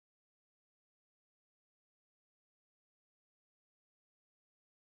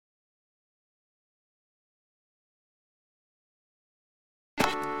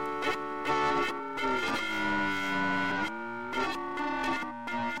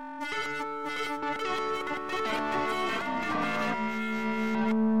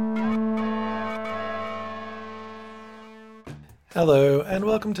Hello, and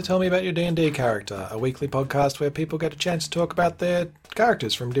welcome to Tell Me About Your D&D Character, a weekly podcast where people get a chance to talk about their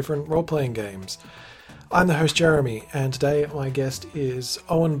characters from different role-playing games. I'm the host, Jeremy, and today my guest is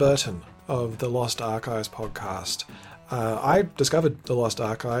Owen Burton of the Lost Archives podcast. I discovered the Lost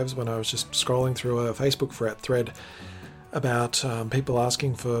Archives when I was just scrolling through a Facebook thread about people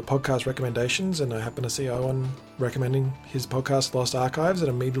asking for podcast recommendations, and I happened to see Owen recommending his podcast, Lost Archives, and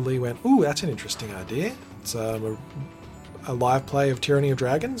immediately went, ooh, that's an interesting idea. It's a live play of Tyranny of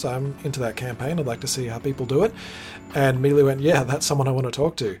Dragons. I'm into that campaign. I'd like to see how people do it. And immediately went, yeah, that's someone I want to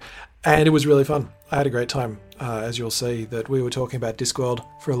talk to. And it was really fun. I had a great time. As you'll see, that we were talking about Discworld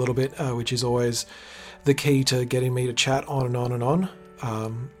for a little bit, which is always the key to getting me to chat on and on and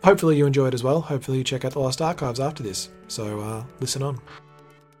on. Hopefully you enjoy it as well. Hopefully you check out the Lost Archives after this. So listen on.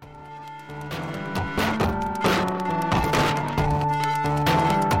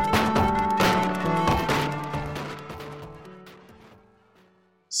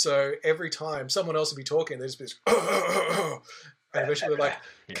 So every time someone else would be talking, there'd just be and eventually like,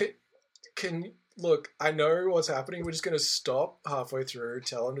 can look, I know what's happening. We're just going to stop halfway through,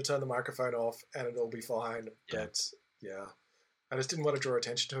 tell them to turn the microphone off, and it'll be fine. But yeah, I just didn't want to draw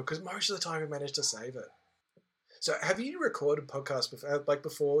attention to it because most of the time we managed to save it. So have you recorded podcasts before? Like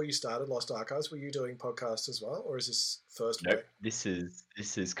before you started Lost Archives, were you doing podcasts as well, or is this first way? Nope. This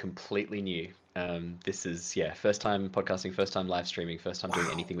is completely new. This is first time podcasting, first time live streaming, first time doing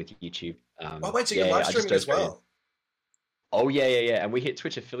Wow. anything with YouTube. Oh wait, so you're live I just streaming as dove straight in. well? Oh yeah, and we hit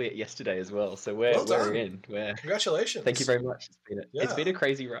Twitch affiliate yesterday as well. So Well we're done. in. We're Thank you Congratulations. very much. It's been Yeah. a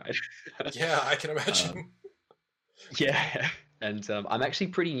crazy ride. Yeah, I can Um, imagine. yeah, and I'm actually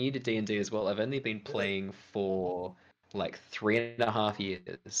pretty new to D&D as well. I've only been Really? playing for like 3.5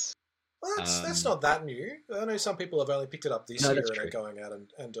 years. Well, that's Um, not that new. I know some people have only picked it up this no, year that's and are true. going out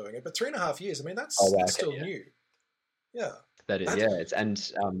and doing it, but 3.5 years. I mean, Oh wow, that's okay, still yeah. new. Yeah. That is, That.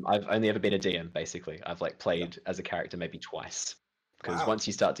 yeah. I've only ever been a DM basically. I've like Yeah. played as a character maybe twice because Wow. once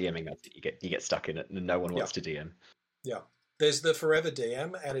you start DMing, that's it. You get stuck in it, and no one Yeah. wants to DM. Yeah. There's the forever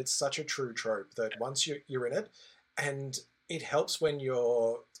DM, and it's such a true trope that once you're in it, and it helps when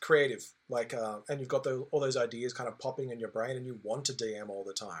you're creative, like, and you've got all those ideas kind of popping in your brain, and you want to DM all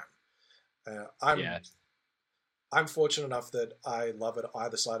the time. Uh, I'm Yeah, I'm fortunate enough that I love it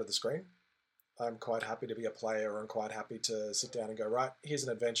either side of the screen. I'm quite happy to be a player and quite happy to sit down and go, right, here's an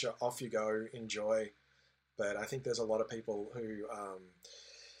adventure, off you go, enjoy. But I think there's a lot of people who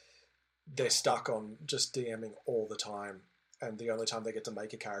they're stuck on just DMing all the time. And the only time they get to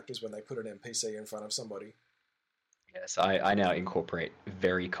make a character is when they put an NPC in front of somebody. yes. I now incorporate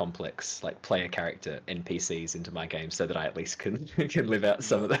very complex like player character NPCs into my game so that I at least can can live out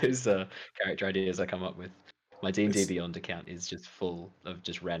some Yeah. of those character ideas I come up with. My D&D It's Beyond account is just full of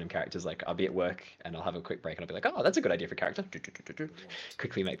just random characters. Like I'll be at work and I'll have a quick break and I'll be like, oh, that's a good idea for character.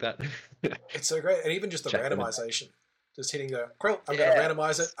 Quickly make that. it's so great. And even just the Check them in that. randomization. Just hitting the quill, I'm going to Yeah.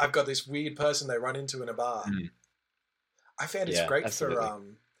 randomize it. I've got this weird person they run into in a bar. Mm, I found yeah,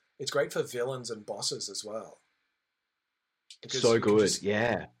 absolutely. it's great for villains and bosses as well because So you can good. just.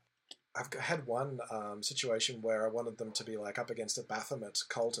 Yeah. I've had one situation where I wanted them to be like up against a Baphomet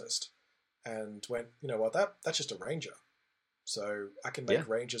cultist, and went, you know what, that's just a ranger, so I can Yeah. make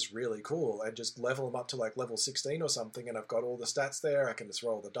rangers really cool and just level them up to like level 16 or something, and I've got all the stats there. I can just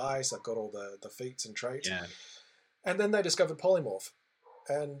roll the dice. I've got all the feats and traits, Yeah. and then they discovered polymorph,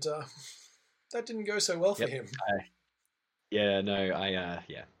 and that didn't go so well for Yep. him. I, yeah. No.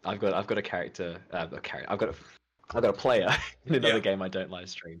 Yeah. I've got a character. I've got a player in another Yeah. game I don't live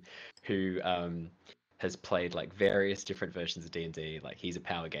stream, who has played like various different versions of D&D. Like he's a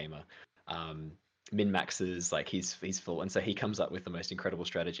power gamer. Um, min maxes like he's full, and so he comes up with the most incredible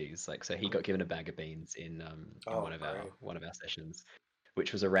strategies. Like so he got given a bag of beans in Oh, great. one of our sessions,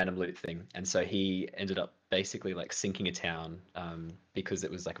 which was a random loot thing. And so he ended up basically like sinking a town because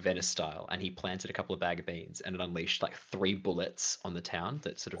it was like Venice style, and he planted a couple of bag of beans, and it unleashed like 3 bullets on the town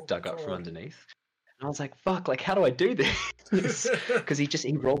that sort of Oh my dug up from god. underneath. And I was like, "Fuck! Like, how do I do this?" Because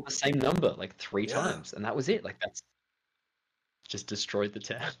he rolled the same number like three Yeah. times, and that was it. Like that's just destroyed the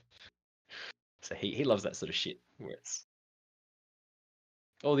town. So he loves that sort of shit where it's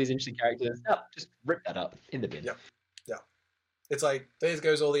all these interesting characters. No, just rip that up in the bin. Yep. Yeah. It's like, there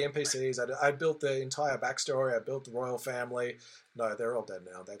goes all the NPCs. I built the entire backstory. I built the royal family. No, they're all dead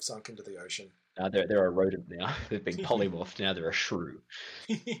now. They've sunk into the ocean. Now they're a rodent now. They've been polymorphed. Now they're a shrew.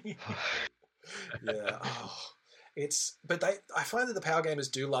 Yeah. Oh, but I find that the power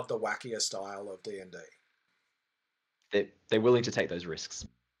gamers do love the wackier style of D&D. They're willing to take those risks.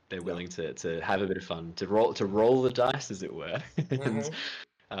 They're Yeah. willing to have a bit of fun, to roll the dice, as it were, and Hmm.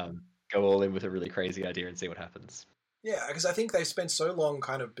 um, go all in with a really crazy idea and see what happens. Yeah, because I think they've spent so long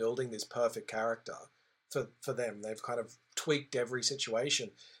kind of building this perfect character for them. They've kind of tweaked every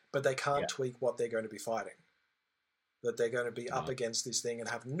situation, but they can't Yeah. tweak what they're going to be fighting. That they're going to be up No. against this thing and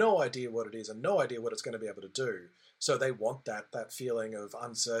have no idea what it is and no idea what it's going to be able to do. So they want that feeling of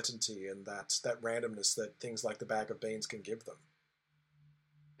uncertainty and that randomness that things like the bag of beans can give them.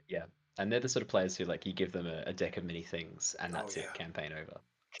 Yeah. And they're the sort of players who like you give them a deck of many things and Oh that's yeah, it, campaign over.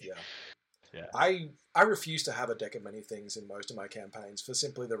 yeah. Yeah. I refuse to have a deck of many things in most of my campaigns for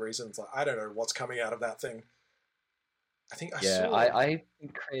simply the reasons like I don't know what's coming out of that thing. I think I Yeah, saw. I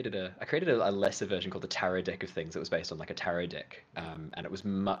created a lesser version called the Tarot deck of things. It was based on like a tarot deck, and it was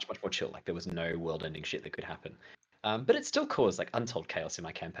much more chill. Like there was no world-ending shit that could happen, but it still caused like untold chaos in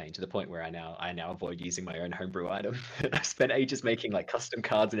my campaign to the point where I now avoid using my own homebrew item. I've spent ages making like custom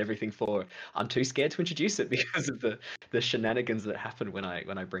cards and everything for. I'm too scared to introduce it because of the shenanigans that happen when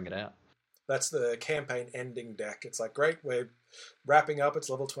I bring it out. That's the campaign ending deck. It's like great, we're wrapping up. It's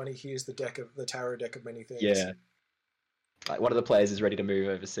level 20. Here's the tarot deck of many things. Yeah. Like one of the players is ready to move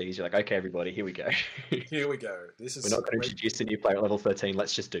overseas. You're like, okay, everybody, here we go. Here we go. This is We're not going to introduce a new player at level 13.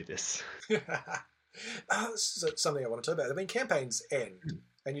 Let's just do this. This is something I want to talk about. I mean, campaigns end,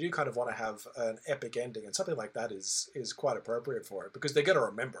 and you do kind of want to have an epic ending, and something like that is quite appropriate for it because they're going to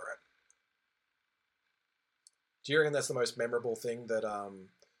remember it. Do you reckon that's the most memorable thing that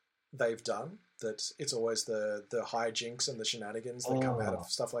they've done? That it's always the hijinks and the shenanigans that come out of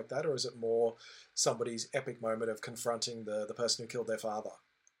stuff like that, or is it more somebody's epic moment of confronting the person who killed their father?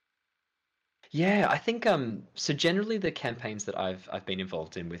 Yeah, I think so generally the campaigns that I've been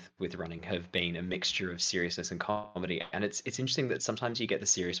involved in with running have been a mixture of seriousness and comedy. And it's interesting that sometimes you get the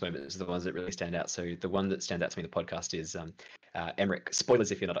serious moments, the ones that really stand out. So the one that stands out to me in the podcast is Emmerich.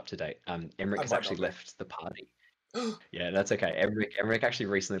 Spoilers if you're not up to date. Emmerich has actually left the party. Yeah, that's okay. Emmerich actually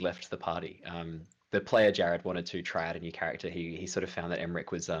recently left the party. The player Jared wanted to try out a new character. He sort of found that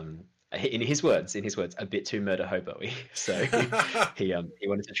Emmerich was in his words, a bit too murder hobo-y. So he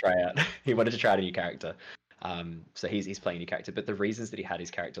wanted to try out a new character. So he's playing a new character, but the reasons that he had his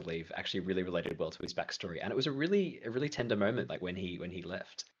character leave actually really related well to his backstory, and it was a really tender moment, like when he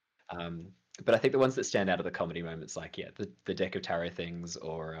left. But I think the ones that stand out are the comedy moments, like the deck of tarot things,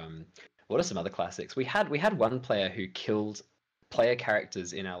 or what are some other classics? We had one player who killed player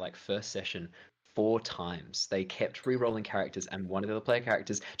characters in our like first session 4 times. They kept re-rolling characters, and one of the other player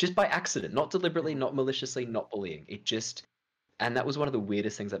characters just by accident, not deliberately, not maliciously, not bullying. It just, and that was one of the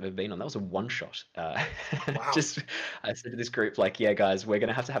weirdest things I've ever been on. That was a one shot. Wow. Just, I said to this group, like, yeah, guys, we're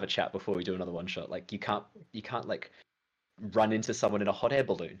gonna have to have a chat before we do another one shot. Like, you can't like run into someone in a hot air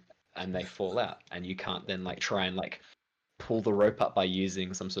balloon and they fall out, and you can't then like try and like pull the rope up by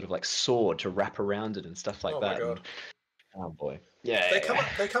using some sort of like sword to wrap around it and stuff like that. Oh my god. Oh boy. Yeah.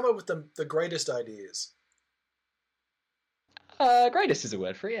 They come up with the greatest ideas. Greatest is a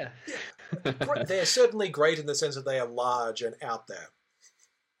word for it, yeah. They're certainly great in the sense that they are large and out there.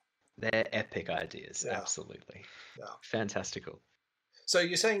 They're epic ideas, Yeah. absolutely. Yeah. Fantastical. So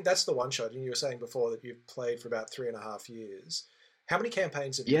you're saying that's the one shot, and you were saying before that you've played for about 3.5 years. How many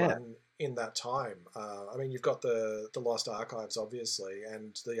campaigns have you run in that time? I mean, you've got the Lost Archives, obviously,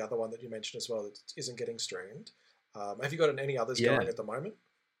 and the other one that you mentioned as well that isn't getting streamed. Have you got any others going at the moment?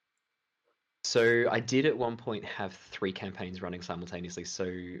 So I did at one point have 3 campaigns running simultaneously.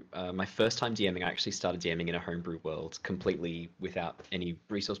 So my first time DMing, I actually started DMing in a homebrew world completely without any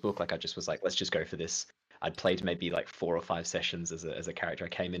resource book. Like I just was like, let's just go for this. I'd played maybe like 4 or 5 sessions as a character. I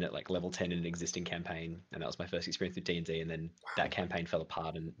came in at like level 10 in an existing campaign, and that was my first experience with D&D. And then that campaign fell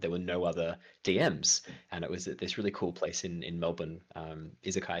apart, and there were no other DMs. And it was at this really cool place in Melbourne.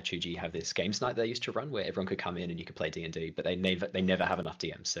 Izakaya Chuji have this games night they used to run where everyone could come in and you could play D&D, but they never have enough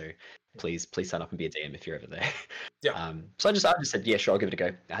DMs. So please sign up and be a DM if you're ever there. Yeah. So I just said, yeah, sure, I'll give it a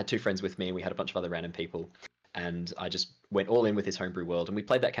go. I had 2 friends with me, and we had a bunch of other random people. And I just went all in with this homebrew world, and we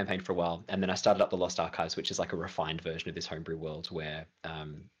played that campaign for a while. And then I started up the Lost Archives, which is like a refined version of this homebrew world, where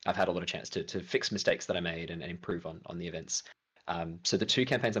I've had a lot of chance to fix mistakes that I made and improve on the events. So the 2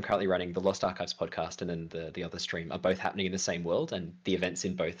 campaigns I'm currently running, the Lost Archives podcast and then the other stream, are both happening in the same world, and the events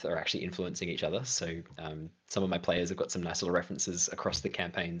in both are actually influencing each other. So some of my players have got some nice little references across the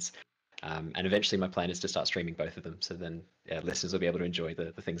campaigns. And eventually my plan is to start streaming both of them. So then listeners will be able to enjoy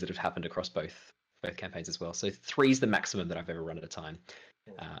the things that have happened across both campaigns as well. So 3 is the maximum that I've ever run at a time.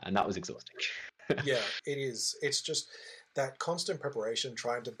 And that was exhausting. Yeah, it is. It's just that constant preparation,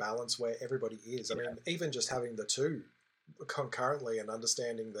 trying to balance where everybody is. I mean, even just having the 2 concurrently and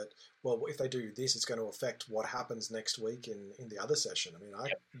understanding that, well, if they do this, it's going to affect what happens next week in the other session. I mean,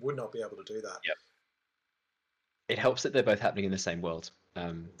 I would not be able to do that. It helps that they're both happening in the same world.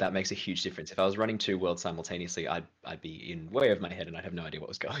 That makes a huge difference. If I was running two worlds simultaneously, I'd be in way over my head and I'd have no idea what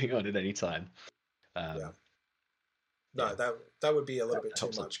was going on at any time. Yeah. Um, No, yeah, that would be a little bit that too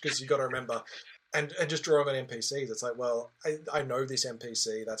helps a lot. much because you got to remember, and just drawing on NPCs, it's like, well, I know this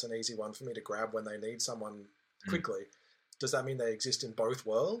NPC. That's an easy one for me to grab when they need someone Mm. quickly. Does that mean they exist in both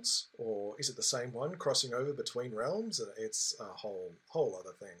worlds, or is it the same one crossing over between realms? It's a whole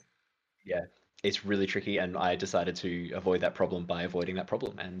other thing. Yeah, it's really tricky, and I decided to avoid that problem by avoiding that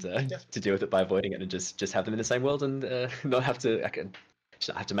problem, and Yeah. to deal with it by avoiding it, and just have them in the same world, and not have to. I can just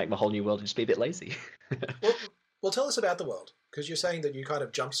not have to make my whole new world and just be a bit lazy. Well, tell us about the world because you're saying that you kind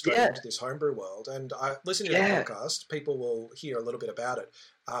of jump straight Yeah, into this homebrew world, and I listen to the yeah, podcast. People will hear a little bit about it.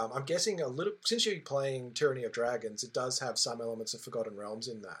 I'm guessing a little since you're playing Tyranny of Dragons, it does have some elements of Forgotten Realms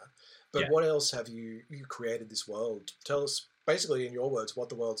in there. But yeah, what else have you created this world? Tell us basically in your words what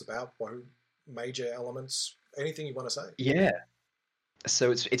the world's about, what major elements, anything you want to say. yeah.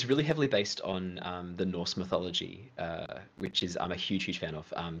 So it's really heavily based on the Norse mythology, which is I'm a huge fan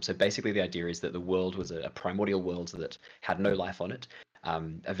of. So basically, the idea is that the world was a primordial world that had no life on it.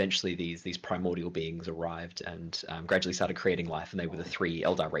 Eventually, these primordial beings arrived and gradually started creating life, and they were the three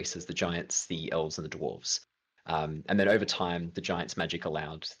Eldar races: the giants, the elves, and the dwarves. And then over time, the giants' magic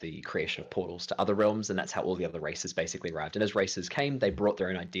allowed the creation of portals to other realms, and that's how all the other races basically arrived. And as races came, they brought their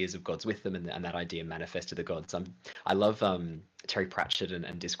own ideas of gods with them, and that idea manifested the gods. I love Terry Pratchett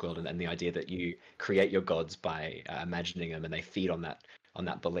and Discworld, and the idea that you create your gods by imagining them, and they feed on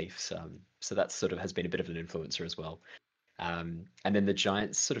that belief. So that sort of has been a bit of an influencer as well. And then the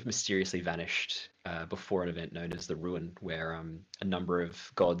giants sort of mysteriously vanished before an event known as the Ruin, where a number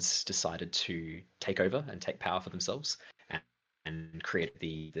of gods decided to take over and take power for themselves and create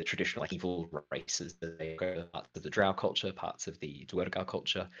the traditional like, evil races that they go parts of the Drow culture, parts of the Duergar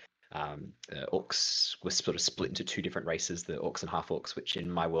culture. Orcs were sort of split into two different races, the orcs and half orcs, which in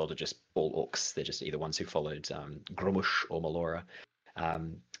my world are just all orcs. They're just either ones who followed Grumush or Melora.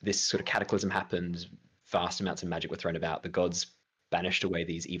 This sort of cataclysm happened, vast amounts of magic were thrown about. The gods banished away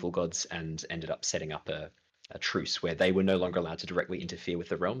these evil gods and ended up setting up a truce where they were no longer allowed to directly interfere with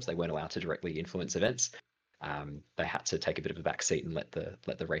the realms. They weren't allowed to directly influence events. They had to take a bit of a back seat and let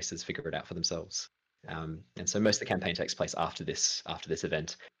the races figure it out for themselves. And so most of the campaign takes place after this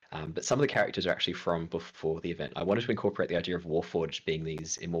event. But some of the characters are actually from before the event. I wanted to incorporate the idea of Warforged being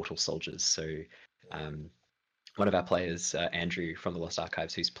these immortal soldiers. So um, one of our players, Andrew from the Lost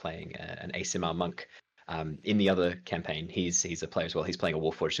Archives, who's playing an Asimar monk. In the other campaign, he's a player as well. He's playing a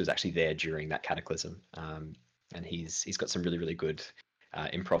Warforged who was actually there during that cataclysm, and he's got some really good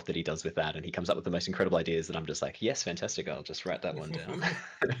improv that he does with that, and he comes up with the most incredible ideas. That I'm just like, yes, fantastic. I'll just write that one down.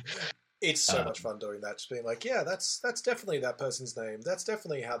 It's so much fun doing that. Just being like, yeah, that's definitely that person's name. That's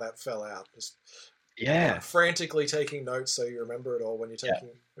definitely how that fell out. Just Yeah, frantically taking notes so you remember it all when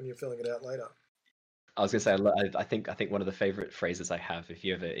when you're filling it out later. I was gonna say, I think one of the favorite phrases I have, if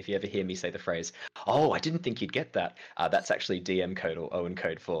you ever hear me say the phrase, "Oh, I didn't think you'd get that," that's actually DM code or Owen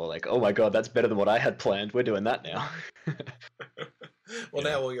code for like, "Oh my god, that's better than what I had planned. We're doing that now." Well,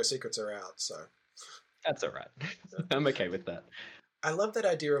 Yeah, now all your secrets are out, so that's all right. I'm okay with that. I love that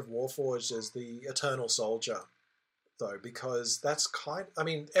idea of Warforged as the eternal soldier, though, because that's I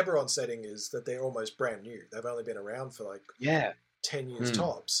mean, Eberron's setting is that they're almost brand new. They've only been around for like Yeah. 10 years Mm,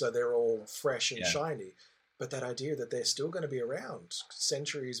 tops, so they're all fresh and yeah. shiny. But that idea that they're still going to be around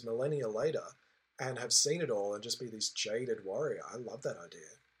centuries, millennia later, and have seen it all and just be this jaded warrior, I love that idea.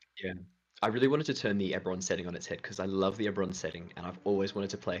 Yeah. I really wanted to turn the Eberron setting on its head because I love the Eberron setting and I've always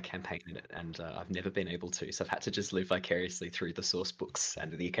wanted to play a campaign in it and I've never been able to. So I've had to just live vicariously through the source books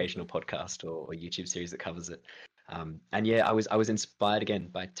and the occasional podcast or YouTube series that covers it. And yeah, I was inspired again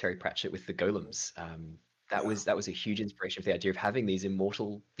by Terry Pratchett with the golems. That Yeah. was a huge inspiration for the idea of having these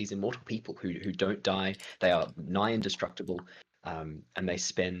immortal people who don't die. They are nigh indestructible. And they've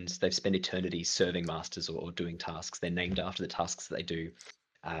spent eternity serving masters or doing tasks. They're named after the tasks that they do.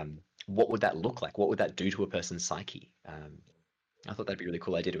 Um, what would that look like? What would that do to a person's psyche? I thought that'd be a really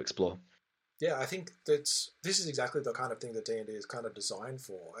cool idea to explore. Yeah, I think this is exactly the kind of thing that D&D is kind of designed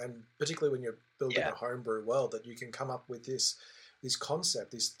for, and particularly when you're building Yeah, a homebrew world, that you can come up with this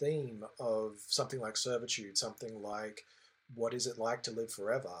concept, this theme of something like servitude, something like what is it like to live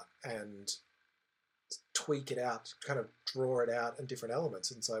forever, and tweak it out, kind of draw it out in different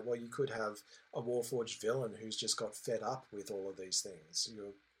elements, and say, well, you could have a Warforged villain who's just got fed up with all of these things.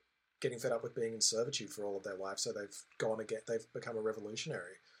 You're getting fed up with being in servitude for all of their life, so they've become a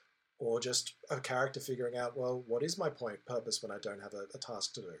revolutionary, or just a character figuring out, well, what is my purpose when I don't have a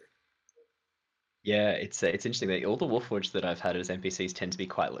task to do? Yeah, it's interesting that all the Warforged that I've had as NPCs tend to be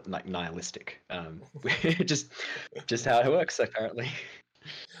quite like nihilistic. Just just how it works apparently.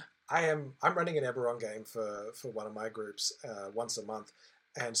 I'm running an Eberron game for one of my groups once a month,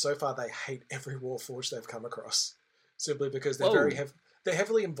 and so far they hate every Warforged they've come across, simply because Whoa. they're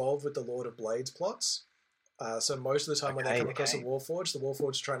heavily involved with the Lord of Blades plots. So most of the time when they Okay, come across a okay. Warforged, the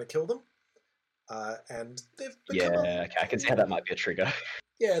Warforged's trying to kill them, and they've become Yeah, okay, I can see how that might be a trigger.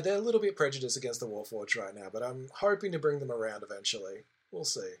 yeah, they're a little bit prejudiced against the Warforged right now, but I'm hoping to bring them around eventually. We'll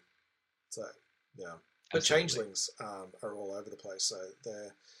see. So yeah, but Absolutely. changelings are all over the place, so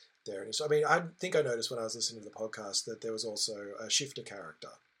they're so I mean, I think I noticed when I was listening to the podcast that there was also a shifter character,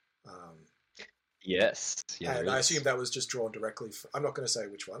 um, Yes, yeah, there and I assume is. that was just drawn directly. I'm not going to say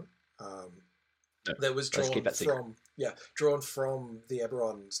which one. No, That was let's keep drawn that secret. from drawn from the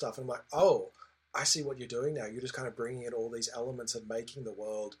Eberron stuff, and I'm like, oh, I see what you're doing now. You're just kind of bringing in all these elements and making the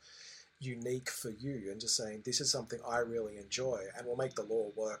world unique for you, and just saying this is something I really enjoy, and will make the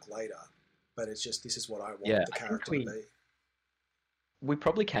lore work later. But it's just this is what I want Yeah, the I think character to we be. we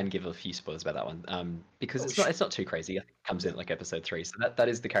probably can give a few spoilers about that one, because Oh, it's not too crazy. I think it comes in at, like episode 3. So that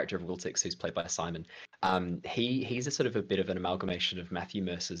is the character of Wiltix, who's played by Simon. He's a sort of a bit of an amalgamation of Matthew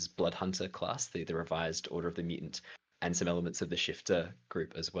Mercer's Blood Hunter class, the revised Order of the Mutant, and some elements of the Shifter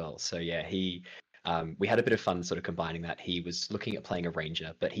group as well. So yeah, we had a bit of fun sort of combining that. He was looking at playing a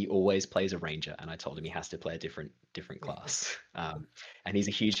ranger, but he always plays a ranger, and I told him he has to play a different class. And he's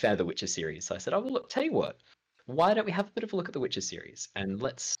a huge fan of the Witcher series, so I said, "Oh well, look, tell you what, why don't we have a bit of a look at the Witcher series and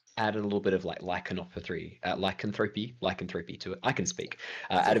let's add a little bit of like lycanthropy to it. I can speak.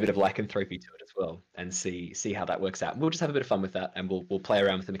 Add a bit of lycanthropy to it as well, and see how that works out. We'll just have a bit of fun with that, and we'll play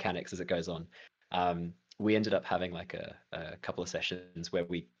around with the mechanics as it goes on. We ended up having like a couple of sessions where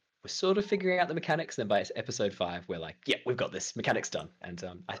we were sort of figuring out the mechanics. And then by episode 5, we're like, yeah, we've got this mechanics done. And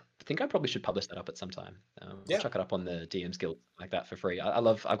I think I probably should publish that up at some time. I'll yeah, chuck it up on the DM's Guild like that for free. I've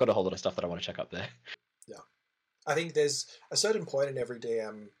got a whole lot of stuff that I want to check up there. yeah. I think there's a certain point in every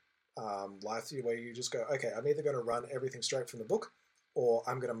DM life where you just go, okay, I'm either going to run everything straight from the book, or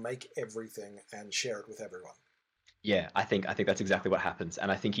I'm going to make everything and share it with everyone. Yeah, I think that's exactly what happens.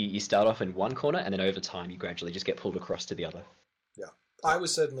 And I think you start off in one corner and then over time you gradually just get pulled across to the other. Yeah. I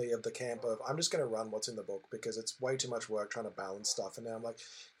was certainly of the camp of I'm just going to run what's in the book because it's way too much work trying to balance stuff. And now I'm like,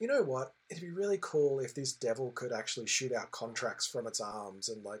 you know what? It'd be really cool if this devil could actually shoot out contracts from its arms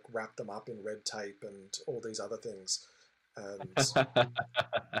and like wrap them up in red tape and all these other things. And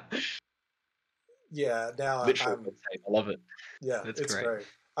yeah, now Literal I'm red tape. I love it. yeah, That's it's great. great.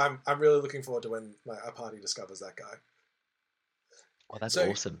 I'm really looking forward to when a party discovers that guy. Well, that's So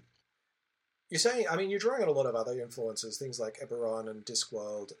awesome. you're saying, I mean, you're drawing on a lot of other influences, things like Eberron and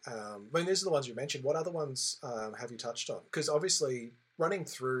Discworld. I mean, these are the ones you mentioned. What other ones have you touched on? Because obviously, running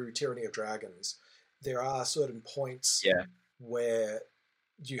through Tyranny of Dragons, there are certain points Yeah, where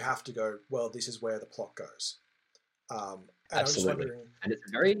you have to go, well, this is where the plot goes. And I'm just absolutely. wondering, And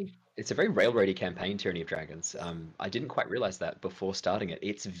it's a very railroady campaign, Tyranny of Dragons. yeah, I didn't quite realize that before starting it.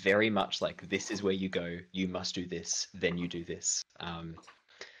 It's very much like this is where you go. You must do this, then you do this.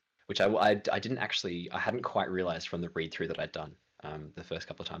 Which I didn't actually, I hadn't quite realized from the read through that I'd done. The first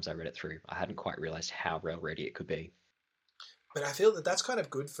couple of times I read it through, I hadn't quite realized how railroady it could be. but I feel that that's kind of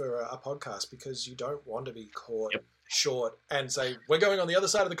good for a podcast because you don't want to be caught Yep. short and say, we're going on the other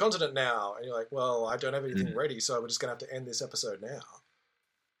side of the continent now. And you're like, well, I don't have anything Mm. ready, so we're just going to have to end this episode now.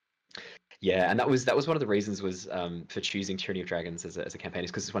 Yeah, and that was one of the reasons was for choosing Tyranny of Dragons as a campaign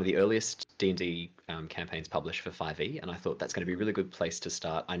is because it's one of the earliest D&D campaigns published for 5e, and I thought that's going to be a really good place to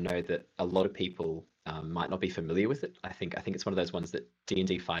start. I know that a lot of people might not be familiar with it. I think it's one of those ones that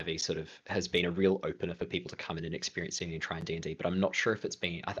D&D 5e sort of has been a real opener for people to come in and experience D&D and try and D&D, but I'm not sure if it's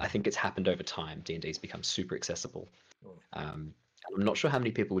been. I think it's happened over time. D&D's become super accessible. Mm. I'm not sure how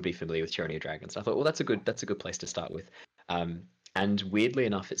many people would be familiar with Tyranny of Dragons. I thought, well, that's a good place to start with. And weirdly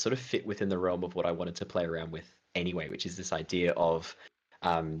enough, it sort of fit within the realm of what I wanted to play around with anyway, which is this idea of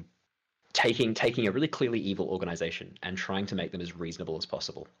taking a really clearly evil organization and trying to make them as reasonable as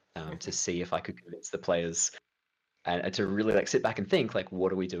possible, to see if I could convince the players and to really like sit back and think like,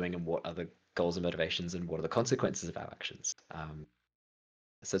 what are we doing and what are the goals and motivations and what are the consequences of our actions.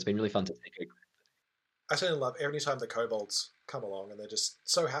 So it's been really fun to take a I certainly love every time the kobolds come along and they're just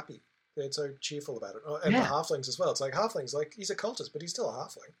so happy. They're so cheerful about it. And the yeah. halflings as well. It's like halflings, like he's a cultist, but he's still a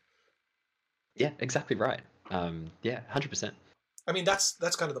halfling. Yeah, exactly right. Yeah, 100%. I mean, that's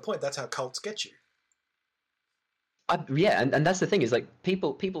kind of the point. That's how cults get you. Yeah, and that's the thing is like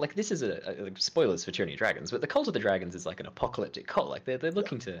people like this is like spoilers for Tyranny of Dragons, but the Cult of the Dragons is like an apocalyptic cult. Like they're Yeah.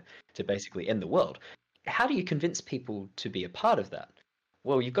 looking to basically end the world. How do you convince people to be a part of that?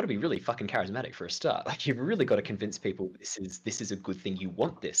 well, you've got to be really fucking charismatic for a start. Like you've really got to convince people this is a good thing. You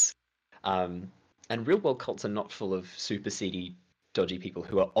want this. Um, and real world cults are not full of super seedy, dodgy people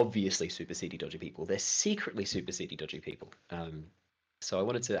who are obviously super seedy, dodgy people. They're secretly super seedy, dodgy people. So I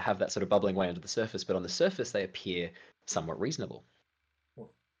wanted to have that sort of bubbling way under the surface, but on the surface they appear somewhat reasonable.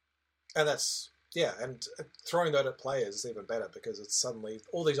 And that's, yeah, and throwing that at players is even better because it's suddenly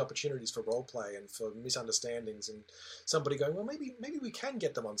all these opportunities for role play and for misunderstandings and somebody going, well, maybe we can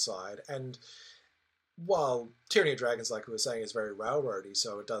get them on side. And while Tyranny of Dragons, like we were saying, is very railroady,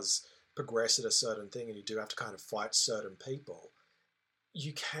 so it does progress at a certain thing and you do have to kind of fight certain people,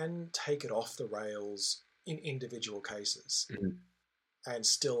 you can take it off the rails in individual cases and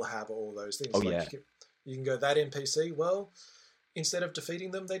still have all those things. Oh, like yeah. you can go, that NPC, well, instead of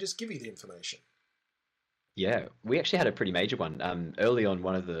defeating them, they just give you the information. Yeah, we actually had a pretty major one. Early on,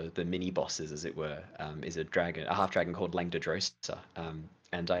 one of the mini bosses, as it were, is a half dragon called Langdodrosa.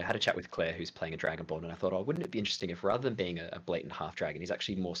 And I had a chat with Claire, who's playing a Dragonborn, and I thought, oh, wouldn't it be interesting if rather than being a blatant half dragon, he's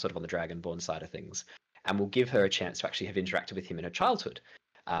actually more sort of on the Dragonborn side of things, and we'll give her a chance to actually have interacted with him in her childhood.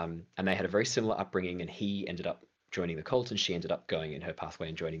 And they had a very similar upbringing, and he ended up joining the cult, and she ended up going in her pathway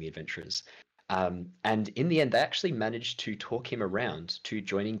and joining the adventurers. And in the end, they actually managed to talk him around to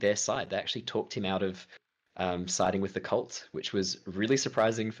joining their side. They actually talked him out of siding with the cult, which was really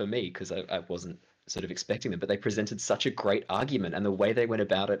surprising for me because I wasn't sort of expecting them. But they presented such a great argument, and the way they went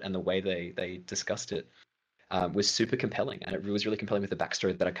about it and the way they discussed it was super compelling. And it was really compelling with the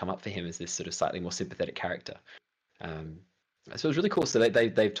backstory that had come up for him as this sort of slightly more sympathetic character. So it was really cool. So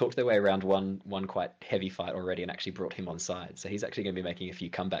they've talked their way around one quite heavy fight already and actually brought him on side. So he's actually going to be making a few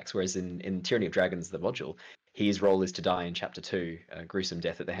comebacks. Whereas in Tyranny of Dragons, the module, his role is to die in Chapter 2, a gruesome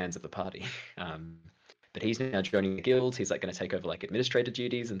death at the hands of the party. But he's now joining the guild. He's like going to take over like administrator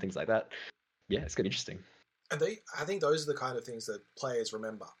duties and things like that. Yeah, it's going to be interesting. And I think those are the kind of things that players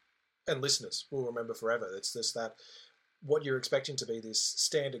remember and listeners will remember forever. It's just that what you're expecting to be this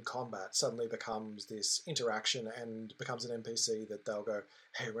standard combat suddenly becomes this interaction and becomes an NPC that they'll go,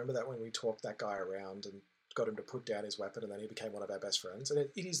 hey, remember that when we talked that guy around and got him to put down his weapon and then he became one of our best friends? And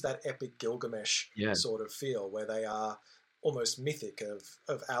it is that epic Gilgamesh sort of feel where they are almost mythic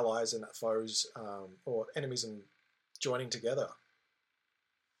of allies and foes or enemies and joining together.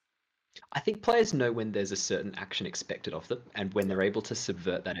 I think players know when there's a certain action expected of them, and when they're able to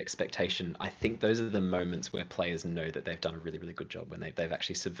subvert that expectation, I think those are the moments where players know that they've done a really, really good job, when they've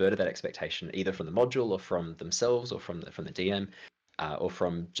actually subverted that expectation, either from the module or from themselves or from the DM, or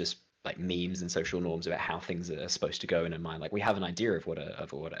from just like memes and social norms about how things are supposed to go in a mind. Like we have an idea of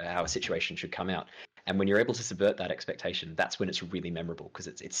how a situation should come out. And when you're able to subvert that expectation, that's when it's really memorable because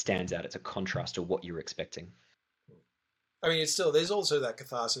it stands out. It's a contrast to what you were expecting. I mean, there's also that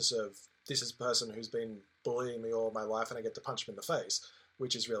catharsis of this is a person who's been bullying me all my life and I get to punch him in the face,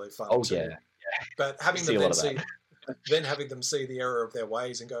 which is really fun. Oh, too. Yeah. But having them then having them see the error of their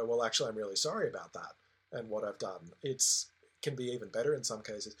ways and go, well, actually, I'm really sorry about that and what I've done. Can be even better in some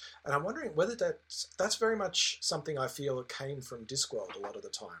cases. And I'm wondering whether that's very much something I feel came from Discworld a lot of the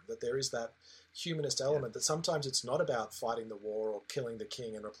time, that there is that humanist element that sometimes it's not about fighting the war or killing the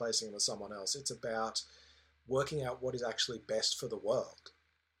king and replacing him with someone else. It's about working out what is actually best for the world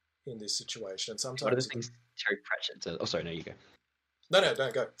in this situation. And sometimes one of the things Terry Pratchett does... Oh, sorry, no, you go. No,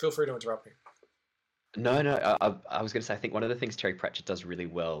 don't go. Feel free to interrupt me. No, I was going to say, I think one of the things Terry Pratchett does really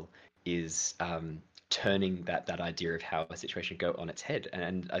well is turning that idea of how a situation go on its head.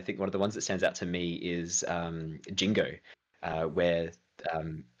 And I think one of the ones that stands out to me is Jingo, where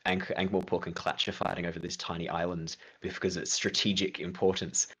Angmorpork and Clatch are fighting over this tiny island because of its strategic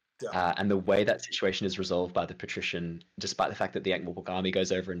importance. Yeah. And the way that situation is resolved by the patrician, despite the fact that the Ankh-Morpork army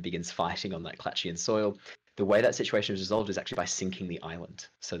goes over and begins fighting on that Clatchian soil, the way that situation is resolved is actually by sinking the island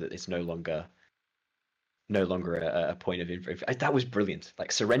so that it's no longer a point of info. That was brilliant.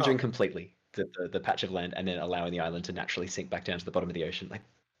 Like surrendering completely the patch of land and then allowing the island to naturally sink back down to the bottom of the ocean. Like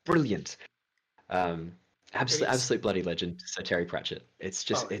brilliant. Absolute bloody legend. So Terry Pratchett. It's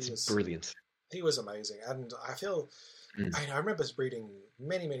just brilliant. He was amazing, and I feel. I remember reading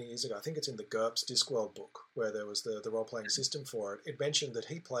many, many years ago, I think it's in the GURPS Discworld book, where there was the role-playing system for it. It mentioned that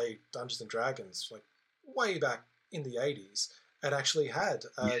he played Dungeons & Dragons like way back in the 80s and actually had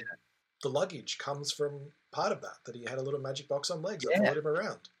the luggage comes from part of that he had a little magic box on legs that followed him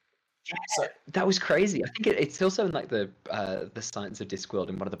around. Yeah, so, that was crazy. I think it's also in like the Science of Discworld,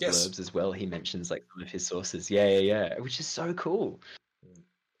 in one of the blurbs as well. He mentions like some of his sources. Yeah, which is so cool.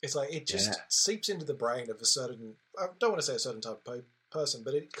 It's like it just seeps into the brain of a certain, I don't want to say a certain type of person,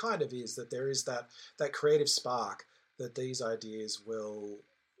 but it kind of is that there is that creative spark that these ideas will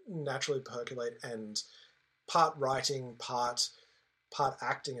naturally percolate, and part writing, part part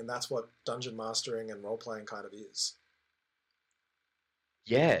acting, and that's what dungeon mastering and role playing kind of is.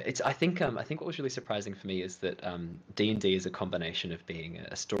 Yeah, it's. I think what was really surprising for me is that D&D is a combination of being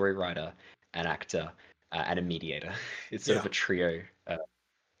a story writer, an actor, and a mediator. It's sort Yeah, of a trio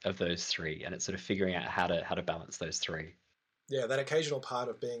of those three, and it's sort of figuring out how to balance those three. yeah. That occasional part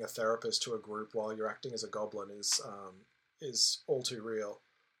of being a therapist to a group while you're acting as a goblin is all too real.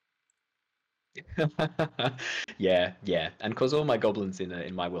 Yeah, yeah, and because all my goblins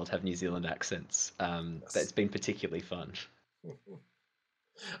in my world have New Zealand accents, that's Yes. been particularly fun.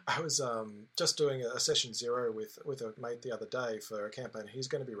 I was just doing a session zero with a mate the other day for a campaign he's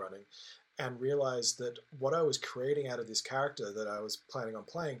going to be running, and realized that what I was creating out of this character that I was planning on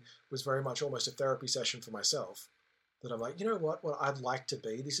playing was very much almost a therapy session for myself. That I'm like, you know what I'd like to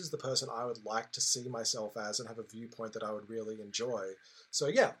be. This is the person I would like to see myself as and have a viewpoint that I would really enjoy. So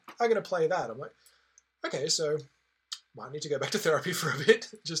yeah, I'm going to play that. I'm like, okay, so might need to go back to therapy for a bit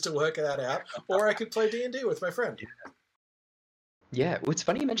just to work that out, or I could play D&D with my friend. Yeah, well, it's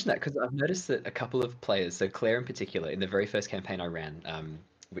funny you mentioned that because I've noticed that a couple of players, so Claire in particular, in the very first campaign I ran,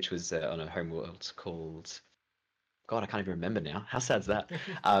 which was on a homeworld called God, I can't even remember now. How sad's that?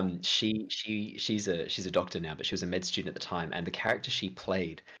 She's a doctor now, but she was a med student at the time, and the character she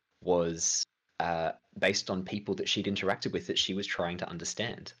played was based on people that she'd interacted with that she was trying to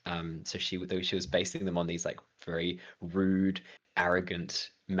understand. So she was basing them on these like very rude, arrogant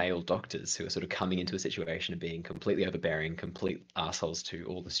male doctors who are sort of coming into a situation and being completely overbearing, complete assholes to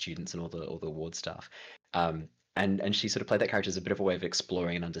all the students and all the ward staff. And she sort of played that character as a bit of a way of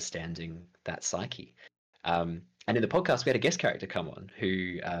exploring and understanding that psyche. And in the podcast, we had a guest character come on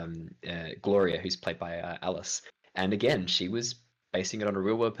who, Gloria, who's played by Alice. And again, she was basing it on a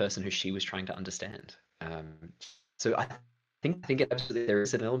real world person who she was trying to understand. So I think absolutely there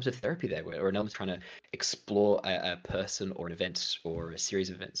is an element of therapy there, or an element of trying to explore a person or an event or a series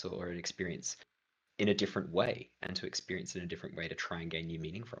of events or an experience in a different way, and to experience it in a different way to try and gain new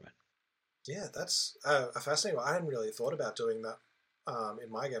meaning from it. Yeah, that's a fascinating one. I hadn't really thought about doing that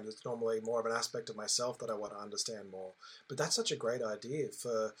in my games. It's normally more of an aspect of myself that I want to understand more. But that's such a great idea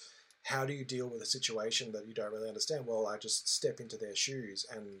for how do you deal with a situation that you don't really understand? Well, I just step into their shoes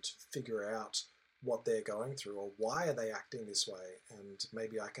and figure out what they're going through or why are they acting this way, and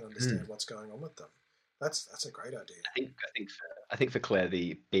maybe I can understand what's going on with them. That's a great idea. I think for Claire,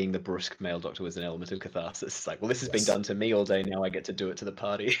 the being the brusque male doctor was an element of catharsis. It's like, well, this has been Yes. done to me all day. Now I get to do it to the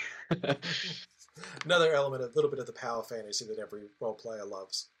party. Another element, a little bit of the power fantasy that every role player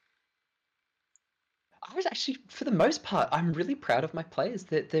loves. I was actually, for the most part, I'm really proud of my players.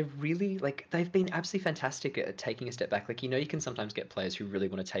 That they're really like they've been absolutely fantastic at taking a step back. Like you can sometimes get players who really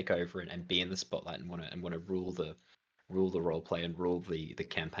want to take over and be in the spotlight and want to rule the role play and rule the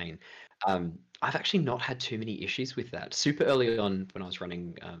campaign. I've actually not had too many issues with that. Super early on when I was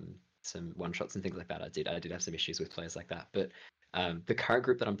running some one shots and things like that, I did have some issues with players like that. But the current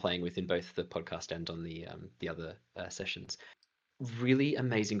group that I'm playing with in both the podcast and on the other sessions, really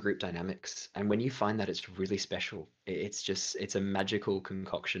amazing group dynamics. And when you find that, it's really special. It's a magical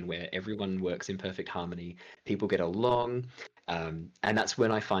concoction where everyone works in perfect harmony, people get along. And that's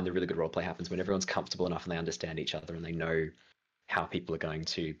when I find the really good roleplay happens, when everyone's comfortable enough and they understand each other and they know how people are going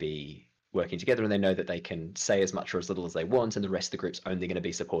to be working together, and they know that they can say as much or as little as they want, and the rest of the group's only going to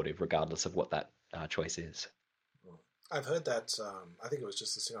be supportive regardless of what that choice is. I've heard that. I think it was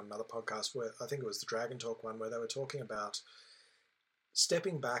just listening on another podcast where I think it was the Dragon Talk one where they were talking about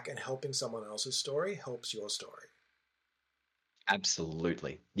stepping back and helping someone else's story helps your story.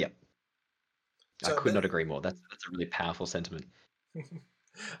 Absolutely. Yep. I So, could not agree more. That's a really powerful sentiment.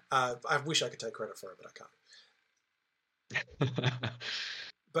 I wish I could take credit for it, but I can't.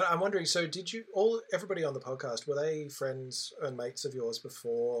 But I'm wondering, so did you everybody on the podcast, were they friends and mates of yours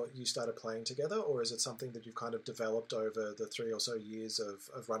before you started playing together, or is it something that you've kind of developed over the 3 or so years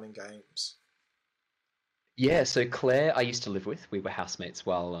of running games? Yeah, so Claire, I used to live with. We were housemates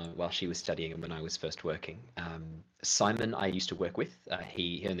while she was studying and when I was first working. Simon, I used to work with.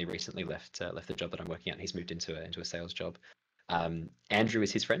 He only recently left the job that I'm working at. He's moved into a sales job. Andrew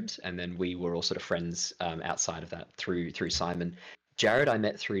is his friend, and then we were all sort of friends outside of that through Simon. Jared, I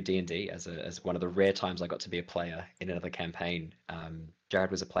met through D&D as one of the rare times I got to be a player in another campaign.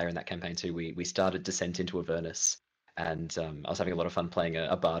 Jared was a player in that campaign too. We started Descent into Avernus, and I was having a lot of fun playing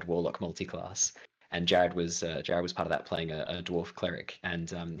a bard warlock multi-class. And Jared was part of that, playing a dwarf cleric,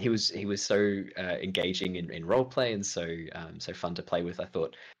 and he was so engaging in role play and so fun to play with. I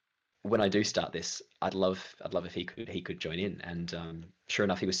thought when I do start this, I'd love if he could join in. And sure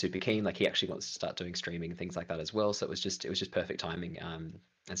enough, he was super keen. Like he actually wants to start doing streaming and things like that as well. So it was just perfect timing.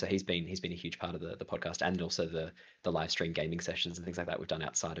 And so he's been a huge part of the podcast and also the live stream gaming sessions and things like that we've done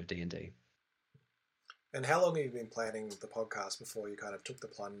outside of D&D. And how long have you been planning the podcast before you kind of took the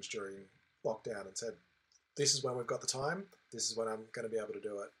plunge during lockdown and said, this is when we've got the time, this is when I'm going to be able to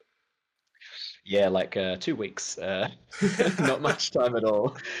do it? Yeah, like 2 weeks. Not much time at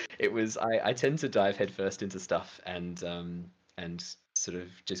all. It was I tend to dive headfirst into stuff and sort of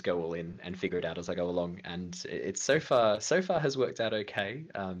just go all in and figure it out as I go along. And it's so far has worked out okay,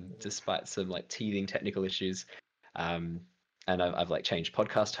 despite some like teething technical issues. And I've like changed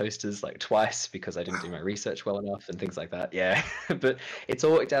podcast hosters like twice because I didn't do my research well enough and things like that. Yeah, but it's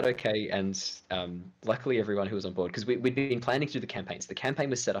all worked out okay. And luckily, everyone who was on board, because we'd been planning to do the campaigns. The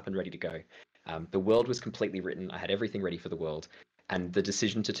campaign was set up and ready to go. The world was completely written. I had everything ready for the world. And the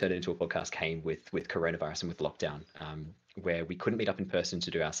decision to turn it into a podcast came with coronavirus and with lockdown, where we couldn't meet up in person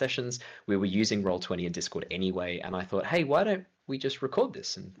to do our sessions. We were using Roll20 and Discord anyway. And I thought, hey, why don't we just record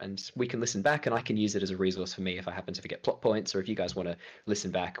this and we can listen back and I can use it as a resource for me if I happen to forget plot points, or if you guys want to listen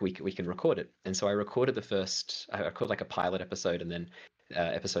back, we can record it. And so I recorded I recorded like a pilot episode and then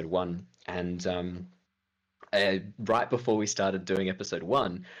episode 1. And right before we started doing episode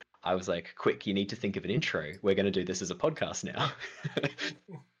 1, I was like, quick, you need to think of an intro. We're going to do this as a podcast now.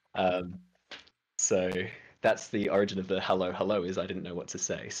 So that's the origin of the hello, is I didn't know what to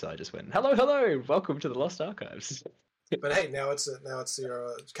say. So I just went, hello, welcome to the Lost Archives. But hey, now it's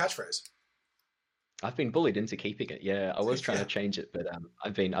your catchphrase. I've been bullied into keeping it. Yeah, I was trying to change it, but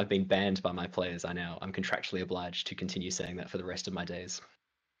I've been banned by my players. I'm contractually obliged to continue saying that for the rest of my days.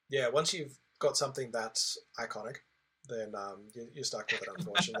 Yeah, once you've got something that's iconic, then you're stuck with it,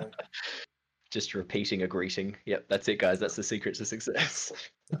 unfortunately. Just repeating a greeting. Yep, that's it, guys. That's the secret to success.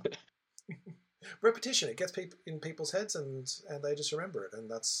 Repetition. It gets people in people's heads, and they just remember it, and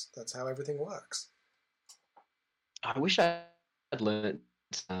that's how everything works. I wish I had learned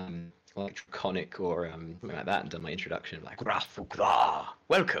like Draconic or something like that and done my introduction, like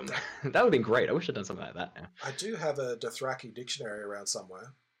welcome. That would have been great. I wish I'd done something like that now. I do have a Dothraki dictionary around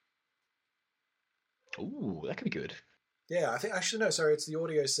somewhere. Ooh, that could be good. Yeah, I think actually no, sorry, it's the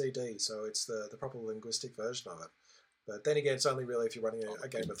audio CD, so it's the proper linguistic version of it. But then again, it's only really if you're running a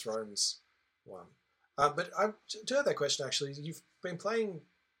Game of Thrones one. But I do have that question actually. You've been playing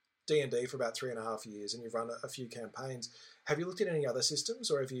D&D for about 3.5 years, and you've run a few campaigns. Have you looked at any other systems,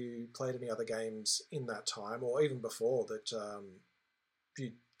 or have you played any other games in that time, or even before that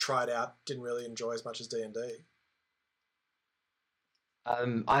you tried out, didn't really enjoy as much as D&D?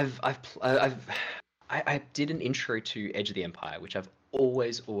 I did an intro to Edge of the Empire, which I've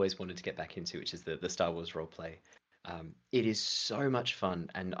always wanted to get back into, which is the Star Wars roleplay. It is so much fun,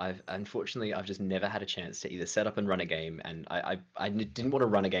 and I've just never had a chance to either set up and run a game, and I didn't want to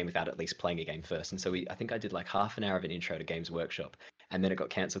run a game without at least playing a game first. And so I think I did like half an hour of an intro to Games Workshop, and then it got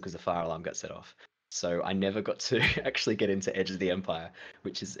cancelled because the fire alarm got set off. So I never got to actually get into Edge of the Empire,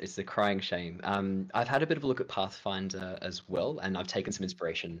 which it's a crying shame. I've had a bit of a look at Pathfinder as well, and I've taken some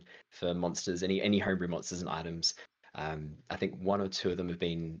inspiration for monsters, any homebrew monsters and items. I think 1 or 2 of them have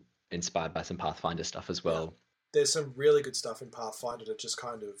been inspired by some Pathfinder stuff as well. Yeah. There's some really good stuff in Pathfinder to just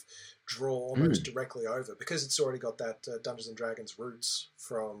kind of draw almost directly over, because it's already got that Dungeons and Dragons roots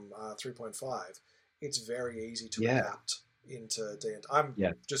from 3.5. It's very easy to adapt into D&D. I'm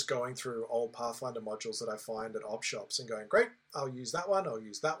just going through old Pathfinder modules that I find at op shops and going, great, I'll use that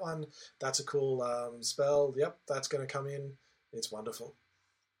one, that's a cool spell, yep, that's going to come in. It's wonderful.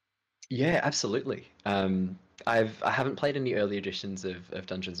 Yeah, absolutely. I haven't played any early editions of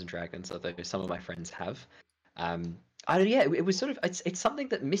Dungeons and Dragons, although some of my friends have. It was sort of it's something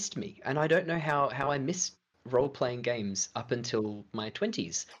that missed me, and I don't know how I missed role-playing games up until my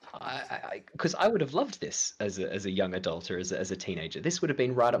 20s. Because I would have loved this as a young adult or as a teenager. This would have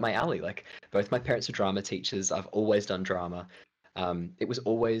been right up my alley. Like, both my parents are drama teachers. I've always done drama. It was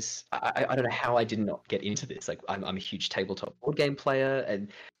always I don't know how I did not get into this. Like, I'm a huge tabletop board game player, and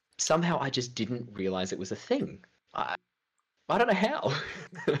somehow I just didn't realize it was a thing. I don't know how.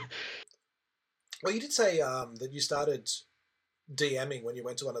 Well, you did say that you started DMing when you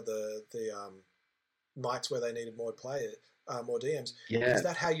went to one of the nights where they needed more DMs. Yeah. Is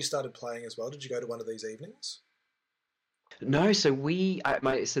that how you started playing as well? Did you go to one of these evenings? No, so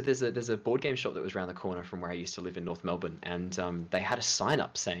there's a board game shop that was around the corner from where I used to live in North Melbourne, and they had a sign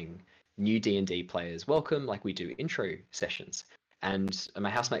up saying new D&D players welcome, like we do intro sessions. And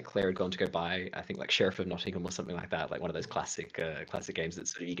my housemate Claire had gone to go buy, I think, like Sheriff of Nottingham or something like that, like one of those classic games that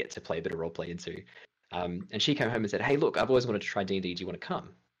sort of you get to play a bit of role play into. And she came home and said, "Hey, look, I've always wanted to try D&D. Do you want to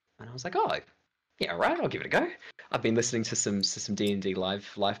come?" And I was like, oh, yeah, right, I'll give it a go. I've been listening to some D&D live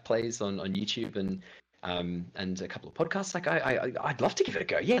plays on YouTube and a couple of podcasts. Like I'd love to give it a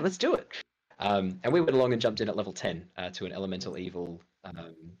go. Yeah, let's do it. And we went along and jumped in at level 10 to an Elemental Evil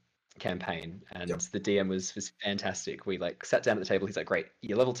campaign, and Yep. the DM was fantastic. We like sat down at the table. He's like, "Great,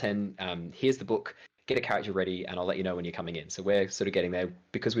 you're level 10. Here's the book. Get a character ready, and I'll let you know when you're coming in." So we're sort of getting there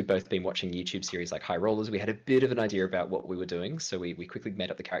because we'd both been watching YouTube series like High Rollers. We had a bit of an idea about what we were doing, so we quickly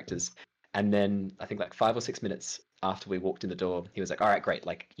made up the characters. And then I think like 5 or 6 minutes after we walked in the door, he was like, "All right, great.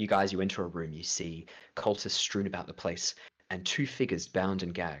 Like you guys, you enter a room, you see cultists strewn about the place, and two figures bound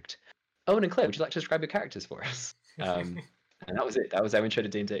and gagged. Owen and Claire, would you like to describe your characters for us?" And that was it. That was our intro to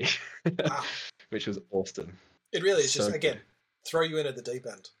D&D, Wow. which was awesome. It really is So just, again, good. throw you in at the deep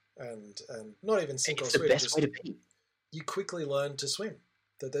end. And not even sink or It's the swim. best Just, way to be. you quickly learn to swim.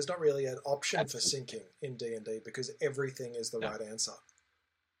 That there's not really an option for Absolutely. sinking in D&D because everything is the No. right answer.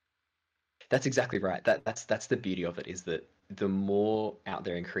 That's exactly right. That's the beauty of it, is that the more out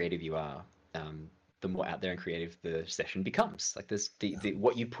there and creative you are, the more out there and creative the session becomes. Like there's the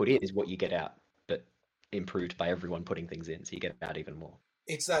what you put in is what you get out, but improved by everyone putting things in, so you get out even more.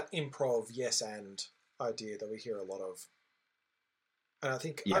 It's that improv yes and idea that we hear a lot of. And I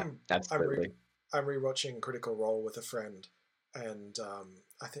think Yeah, absolutely. I'm rewatching Critical Role with a friend, and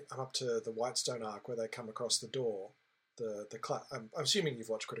I think I'm up to the Whitestone arc where they come across the door. I'm assuming you've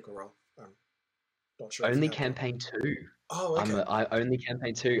watched Critical Role. I'm not sure. Only campaign 2. Oh, okay. I only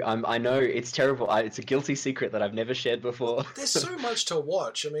campaign 2. I know it's terrible. It's a guilty secret that I've never shared before. There's so much to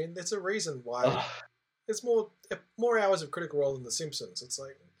watch. I mean, there's a reason why Oh, there's more hours of Critical Role than The Simpsons. It's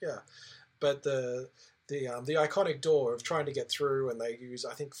like, yeah, but the iconic door of trying to get through, and they use,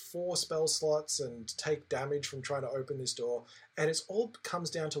 I think, 4 spell slots and take damage from trying to open this door, and it's all comes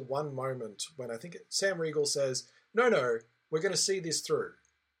down to one moment when I think Sam Riegel says, "No, we're going to see this through.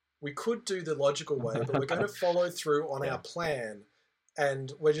 We could do the logical way, but we're going to follow through on Yeah. our plan,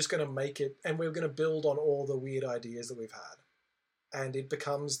 and we're just going to make it, and we're going to build on all the weird ideas that we've had." And it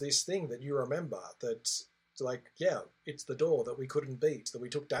becomes this thing that you remember that's like, yeah, it's the door that we couldn't beat, that we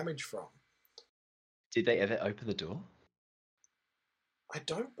took damage from. Did they ever open the door? I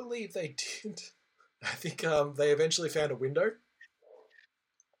don't believe they did. I think they eventually found a window.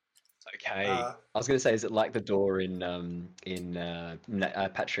 Okay. Uh, I was going to say, is it like the door in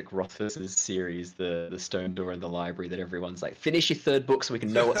Patrick Rothfuss's series, the stone door in the library, that everyone's like, finish your 3rd book so we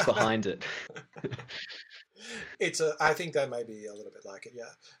can know what's behind it? I think that may be a little bit like it, yeah.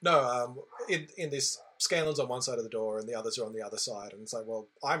 No, in this, Scanlan's on one side of the door and the others are on the other side, and it's like, well,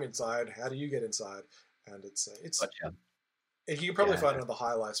 I'm inside. How do you get inside? And it's Gotcha. you can probably Yeah. find it on the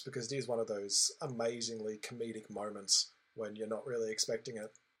highlights because it is one of those amazingly comedic moments when you're not really expecting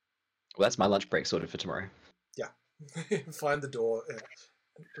it. Well, that's my lunch break sorted for tomorrow. Yeah, find the door,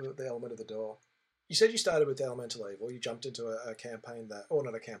 the element of the door. You said you started with Elemental Evil. You jumped into a campaign that, or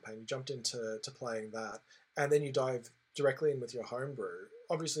not a campaign. You jumped into playing that, and then you dive directly in with your homebrew.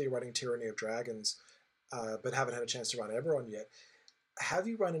 Obviously, you're running Tyranny of Dragons, but haven't had a chance to run Eberron yet. Have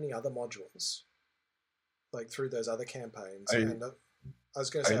you run any other modules, like through those other campaigns? And I was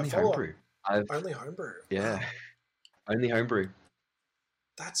going to say Only a follow-up. homebrew. Only homebrew. Yeah, Wow. only homebrew.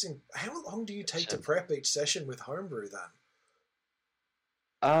 How long do you take to prep each session with homebrew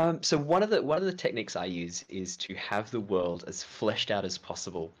then? So one of the techniques I use is to have the world as fleshed out as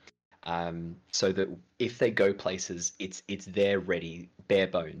possible, so that if they go places, it's there ready, bare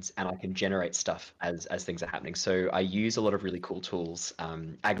bones, and I can generate stuff as things are happening. So I use a lot of really cool tools.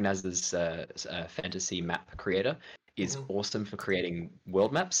 Agnaz's fantasy map creator is awesome for creating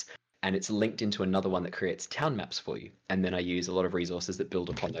world maps, and it's linked into another one that creates town maps for you. And then I use a lot of resources that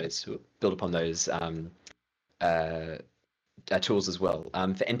build upon those tools as well.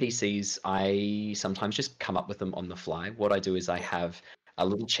 For NPCs, I sometimes just come up with them on the fly. What I do is I have a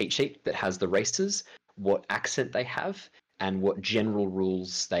little cheat sheet that has the races, what accent they have, and what general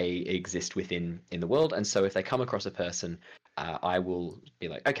rules they exist within in the world. And so if they come across a person, I will be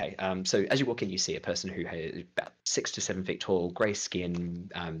like, okay, so as you walk in, you see a person who is about 6 to 7 feet tall, grey skin,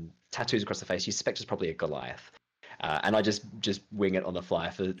 tattoos across the face. You suspect it's probably a Goliath. And I just wing it on the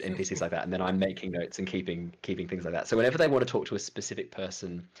fly for NPCs like that, and then I'm making notes and keeping things like that. So whenever they want to talk to a specific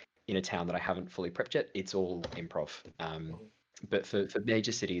person in a town that I haven't fully prepped yet, it's all improv. But for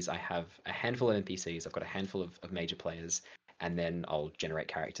major cities, I have a handful of NPCs. I've got a handful of major players, and then I'll generate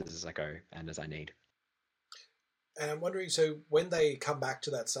characters as I go and as I need. And I'm wondering, so when they come back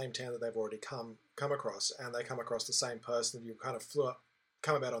to that same town that they've already come across, and they come across the same person that you kind of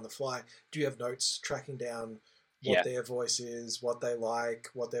come about on the fly, do you have notes tracking down what their voice is, what they like,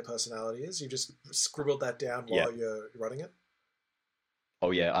 what their personality is? You just scribbled that down while you're running it?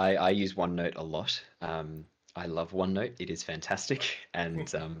 Oh yeah, I use OneNote a lot. I love OneNote. It is fantastic, and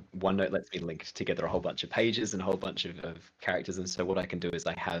OneNote lets me link together a whole bunch of pages and a whole bunch of characters. And so what I can do is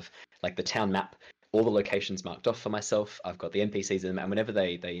I have like the town map, all the locations marked off for myself. I've got the NPCs in them, and whenever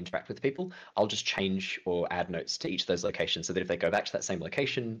they interact with people, I'll just change or add notes to each of those locations so that if they go back to that same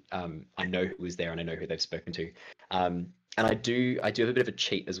location, I know who was there and I know who they've spoken to. And I do have a bit of a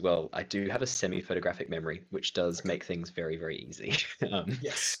cheat as well. I do have a semi-photographic memory, which does make things very, very easy.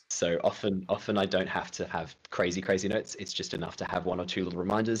 Yes. So often I don't have to have crazy notes. It's just enough to have one or two little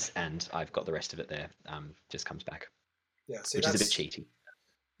reminders, and I've got the rest of it there. Just comes back, Yeah. See, which is a bit cheaty.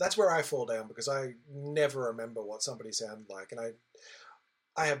 that's where I fall down because I never remember what somebody sounded like, and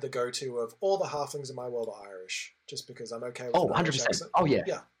I have the go-to of all the halflings in my world are Irish, just because I'm okay with Oh, an Irish 100%. accent. Oh yeah.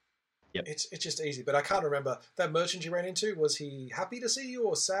 Yeah. Yep. It's just easy, but I can't remember that merchant you ran into. Was he happy to see you,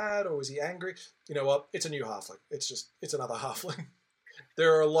 or sad, or was he angry? You know what? It's a new halfling. It's another halfling.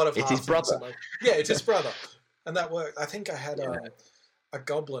 There are a lot of It's his halflings. brother. Yeah, it's his brother, and that worked. I think I had Yeah. a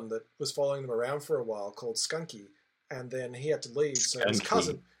goblin that was following them around for a while called Skunky, and then he had to leave, so his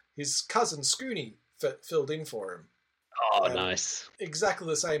Skunky. cousin Scoony filled in for him. Oh, And nice. exactly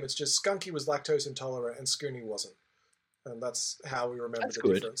the same. It's just Skunky was lactose intolerant and Scoony wasn't, and that's how we remember That's the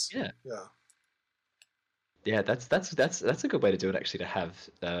good. difference. Yeah. Yeah. Yeah, that's a good way to do it actually. To have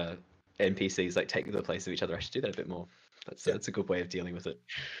NPCs like take the place of each other. I should do that a bit more. Yeah. That's a good way of dealing with it.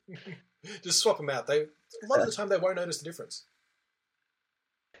 Just swap them out. A lot of the time they won't notice the difference.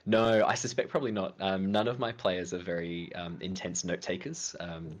 No, I suspect probably not. None of my players are very intense note takers,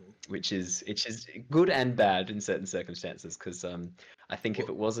 which is good and bad in certain circumstances. Because I think if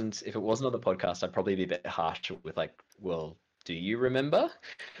it wasn't on the podcast, I'd probably be a bit harsh with like, well, do you remember?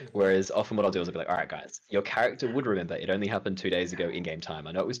 Whereas often what I'll do is I'll be like, all right, guys, your character would remember. It only happened 2 days ago in game time.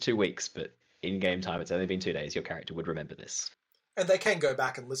 I know it was 2 weeks, but in game time, it's only been 2 days. Your character would remember this. And they can go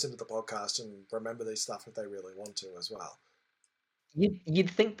back and listen to the podcast and remember this stuff if they really want to as well. You'd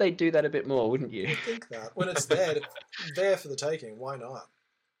think they'd do that a bit more, wouldn't you? You think that when it's there for the taking, why not?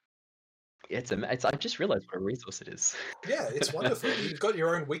 It's I just realized what a resource it is. Yeah, it's wonderful. You've got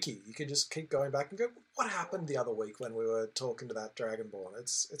your own wiki. You can just keep going back and go, what happened the other week when we were talking to that Dragonborn?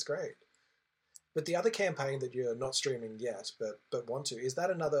 It's great. But the other campaign that you're not streaming yet, but want to, is that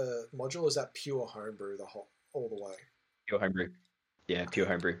another module? Or is that pure homebrew all the way? Pure homebrew. Yeah, pure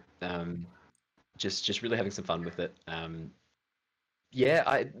homebrew. Just really having some fun with it.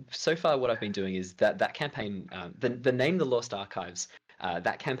 Yeah, so far what I've been doing is that campaign, the name The Lost Archives,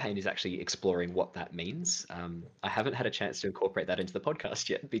 that campaign is actually exploring what that means. I haven't had a chance to incorporate that into the podcast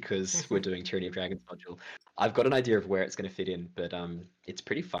yet because we're doing Tyranny of Dragons module. I've got an idea of where it's going to fit in, but it's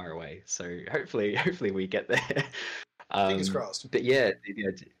pretty far away. So hopefully we get there. Fingers crossed. But yeah,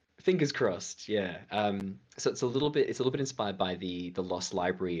 fingers crossed. Yeah. So it's a little bit inspired by the Lost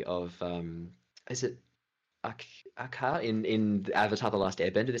Library of is it Akka in Avatar: The Last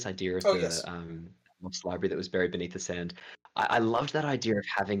Airbender? This idea of Yes. Lost Library that was buried beneath the sand. I loved that idea of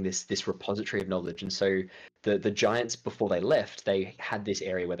having this repository of knowledge, and so the giants before they left, they had this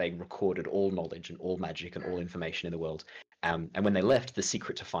area where they recorded all knowledge and all magic and all information in the world. And when they left, the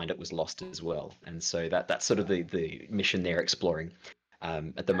secret to find it was lost as well. And so that's sort of the mission they're exploring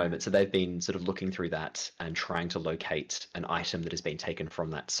at the moment. So they've been sort of looking through that and trying to locate an item that has been taken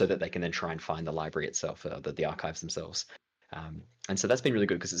from that, so that they can then try and find the library itself, the archives themselves. And so that's been really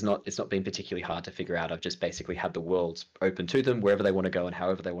good because it's not been particularly hard to figure out. I've just basically had the world open to them wherever they want to go and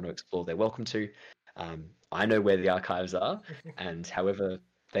however they want to explore. They're welcome to. I know where the archives are, and however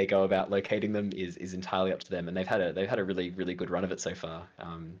they go about locating them is entirely up to them. And they've had a really really good run of it so far.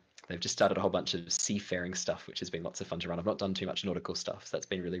 They've just started a whole bunch of seafaring stuff, which has been lots of fun to run. I've not done too much nautical stuff, so that's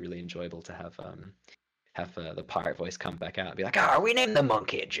been really really enjoyable to have the pirate voice come back out and be like, we named the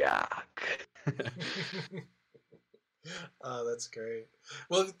monkey Jack. Oh, that's great.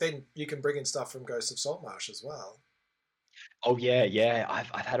 Well, then you can bring in stuff from Ghost of Saltmarsh as well. Oh yeah.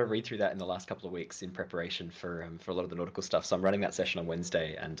 I've had a read through that in the last couple of weeks in preparation for a lot of the nautical stuff. So I'm running that session on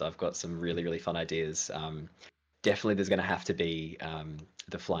Wednesday, and I've got some really really fun ideas. Definitely, there's going to have to be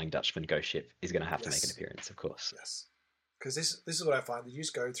the Flying Dutchman ghost ship is going to have to make an appearance, of course. Yes, because this is what I find. You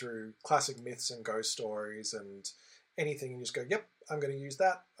just go through classic myths and ghost stories and anything, and you just go, "Yep, I'm going to use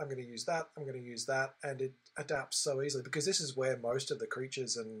that. I'm going to use that. I'm going to use that," and it adapts so easily because this is where most of the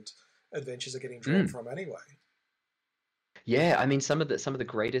creatures and adventures are getting drawn from anyway. Yeah, I mean some of the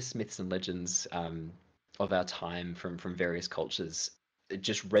greatest myths and legends of our time from various cultures, it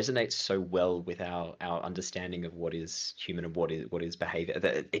just resonates so well with our understanding of what is human and what is behavior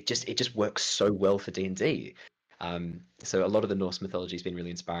that it just works so well for D&D. So a lot of the Norse mythology has been really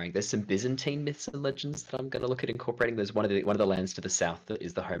inspiring. There's some Byzantine myths and legends that I'm going to look at incorporating. There's one of the lands to the south that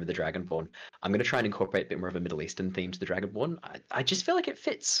is the home of the Dragonborn. I'm going to try and incorporate a bit more of a Middle Eastern theme to the Dragonborn. I just feel like it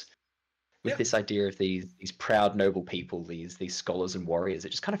fits with Yeah. this idea of these proud noble people, these scholars and warriors. It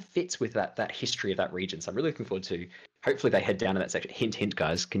just kind of fits with that history of that region. So I'm really looking forward to. Hopefully they head down in that section. Hint, hint,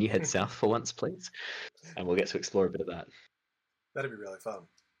 guys. Can you head south for once, please? And we'll get to explore a bit of that. That'd be really fun.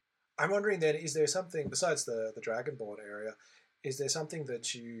 I'm wondering then, is there something besides the Dragonborn area? Is there something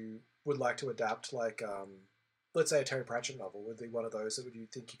that you would like to adapt, like let's say a Terry Pratchett novel would be one of those that you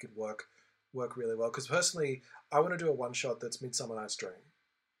think you could work really well? Because personally, I want to do a one shot that's Midsummer Night's Dream,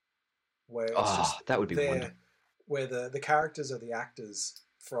 where it's just that would be wonderful. Where the characters are the actors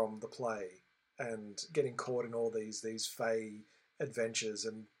from the play and getting caught in all these fey adventures,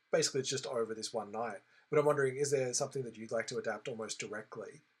 and basically it's just over this one night. But I'm wondering, is there something that you'd like to adapt almost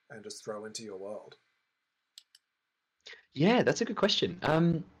directly and just throw into your world? Yeah, that's a good question.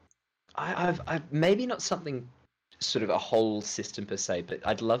 I've maybe not something sort of a whole system per se, but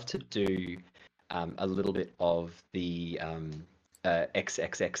I'd love to do a little bit of the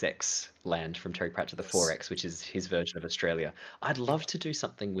XXXX land from Terry Pratchett, the 4X, which is his version of Australia. I'd love to do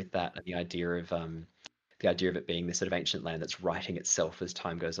something with that, and the idea of it being this sort of ancient land that's writing itself as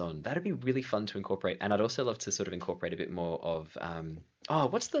time goes on. That'd be really fun to incorporate, and I'd also love to sort of incorporate a bit more of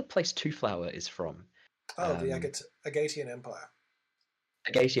what's the place Two Flower is from? The Agatian Empire.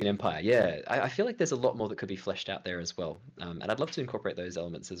 Agatian Empire, yeah. I feel like there's a lot more that could be fleshed out there as well, and I'd love to incorporate those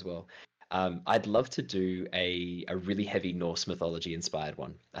elements as well. I'd love to do a really heavy Norse mythology inspired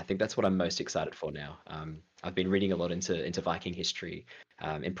one. I think that's what I'm most excited for now. I've been reading a lot into Viking history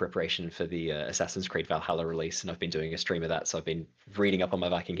in preparation for the Assassin's Creed Valhalla release, and I've been doing a stream of that. So I've been reading up on my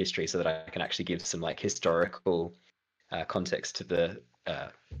Viking history so that I can actually give some like historical context to the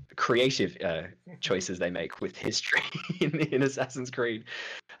creative choices they make with history in Assassin's Creed.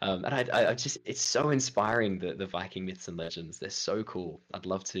 And I just, it's so inspiring, the Viking myths and legends. They're so cool. I'd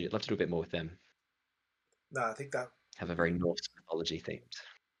love to do a bit more with them. No, I think that have a very Norse mythology themed.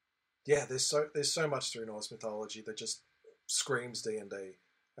 Yeah, there's so much through Norse mythology that just screams D&D.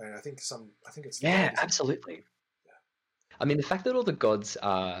 And I think it's absolutely. Yeah. I mean, the fact that all the gods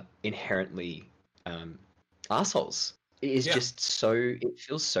are inherently assholes is just so, it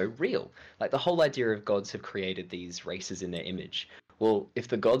feels so real. Like the whole idea of gods have created these races in their image. Well, if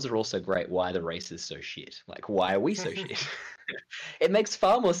the gods are also great, why are the races so shit? Like, why are we so shit? It makes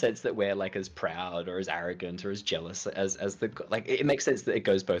far more sense that we're like as proud or as arrogant or as jealous as the, like, it makes sense that it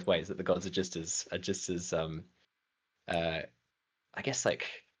goes both ways, that the gods are just as I guess like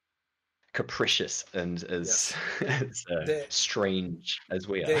capricious and as, strange as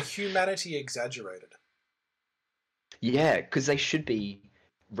we are. Their humanity exaggerated. Yeah, because they should be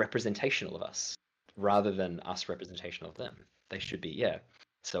representational of us rather than us representational of them. They should be, yeah.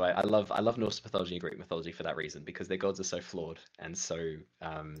 So I love Norse mythology and Greek mythology for that reason, because their gods are so flawed and so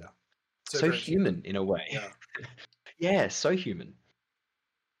human in a way. Yeah, yeah, so human.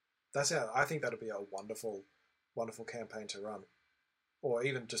 I think that'd be a wonderful campaign to run, or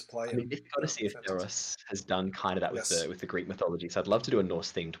even just play. I mean, Mythic Odyssey of Theros has done kind of that with the Greek mythology. So I'd love to do a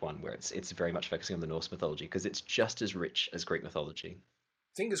Norse themed one where it's very much focusing on the Norse mythology, because it's just as rich as Greek mythology.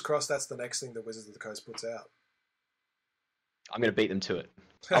 Fingers crossed that's the next thing that Wizards of the Coast puts out. I'm going to beat them to it.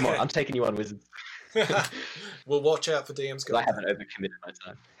 I'm taking you on, Wizards. We'll watch out for DMs. I haven't overcommitted my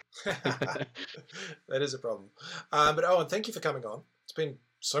time. That is a problem. But Owen, thank you for coming on. It's been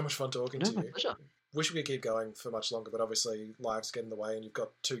so much fun talking to you. Pleasure. Wish we could keep going for much longer, but obviously life's getting in the way and you've got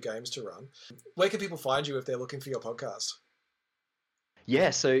 2 games to run. Where can people find you if they're looking for your podcast?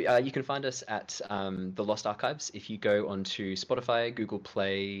 Yeah, so you can find us at The Lost Archives. If you go onto Spotify, Google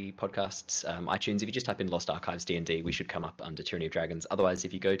Play, Podcasts, iTunes, if you just type in Lost Archives D&D, we should come up under Tyranny of Dragons. Otherwise,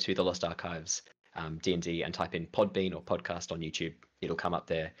 if you go to The Lost Archives D&D and type in Podbean or podcast on YouTube, it'll come up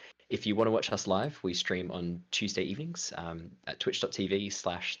there. If you want to watch us live, we stream on Tuesday evenings at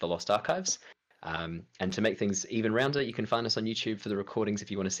twitch.tv/The Lost Archives. And to make things even rounder, you can find us on YouTube for the recordings if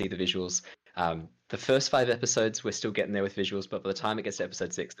you want to see the visuals. The first 5 episodes, we're still getting there with visuals, but by the time it gets to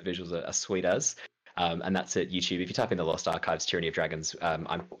episode 6, the visuals are sweet as. And that's at YouTube. If you type in The Lost Archives, Tyranny of Dragons,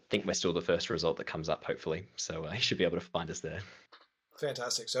 I think we're still the first result that comes up, hopefully. So you should be able to find us there.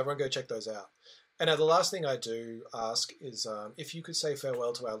 Fantastic. So everyone go check those out. And now the last thing I do ask is if you could say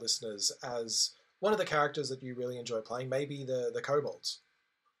farewell to our listeners as one of the characters that you really enjoy playing, maybe the kobolds.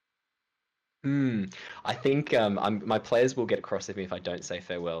 I think my players will get across with me if I don't say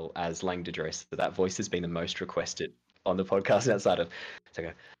farewell as Langdedros. That voice has been the most requested on the podcast outside of. So I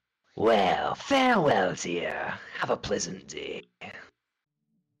go, well, farewell, dear. Have a pleasant day.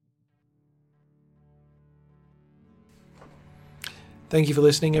 Thank you for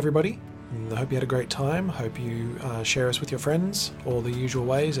listening, everybody. I hope you had a great time. Hope you share us with your friends. All the usual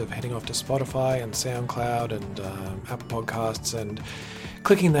ways of heading off to Spotify and SoundCloud and Apple Podcasts and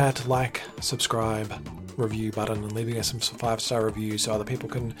clicking that like, subscribe, review button and leaving us some 5-star reviews so other people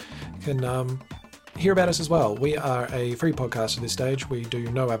can hear about us as well. We are a free podcast at this stage. We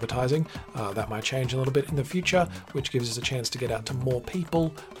do no advertising. That might change a little bit in the future, which gives us a chance to get out to more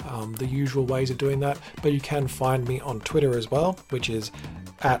people, the usual ways of doing that. But you can find me on Twitter as well, which is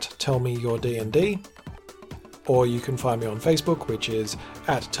at tellmeyourdnd, or you can find me on Facebook, which is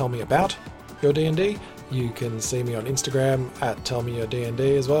at tellmeaboutyourdnd. You can see me on Instagram at tellmeyourdnd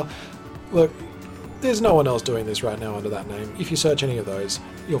as well. Look, there's no one else doing this right now under that name. If you search any of those,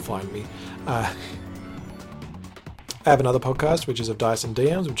 you'll find me. I have another podcast, which is of Dice and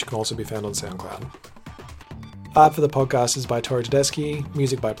DMs, which can also be found on SoundCloud. Art for the podcast is by Tori Tedeschi,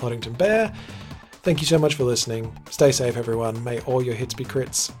 music by Ploddington Bear. Thank you so much for listening. Stay safe, everyone. May all your hits be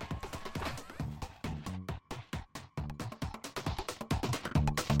crits.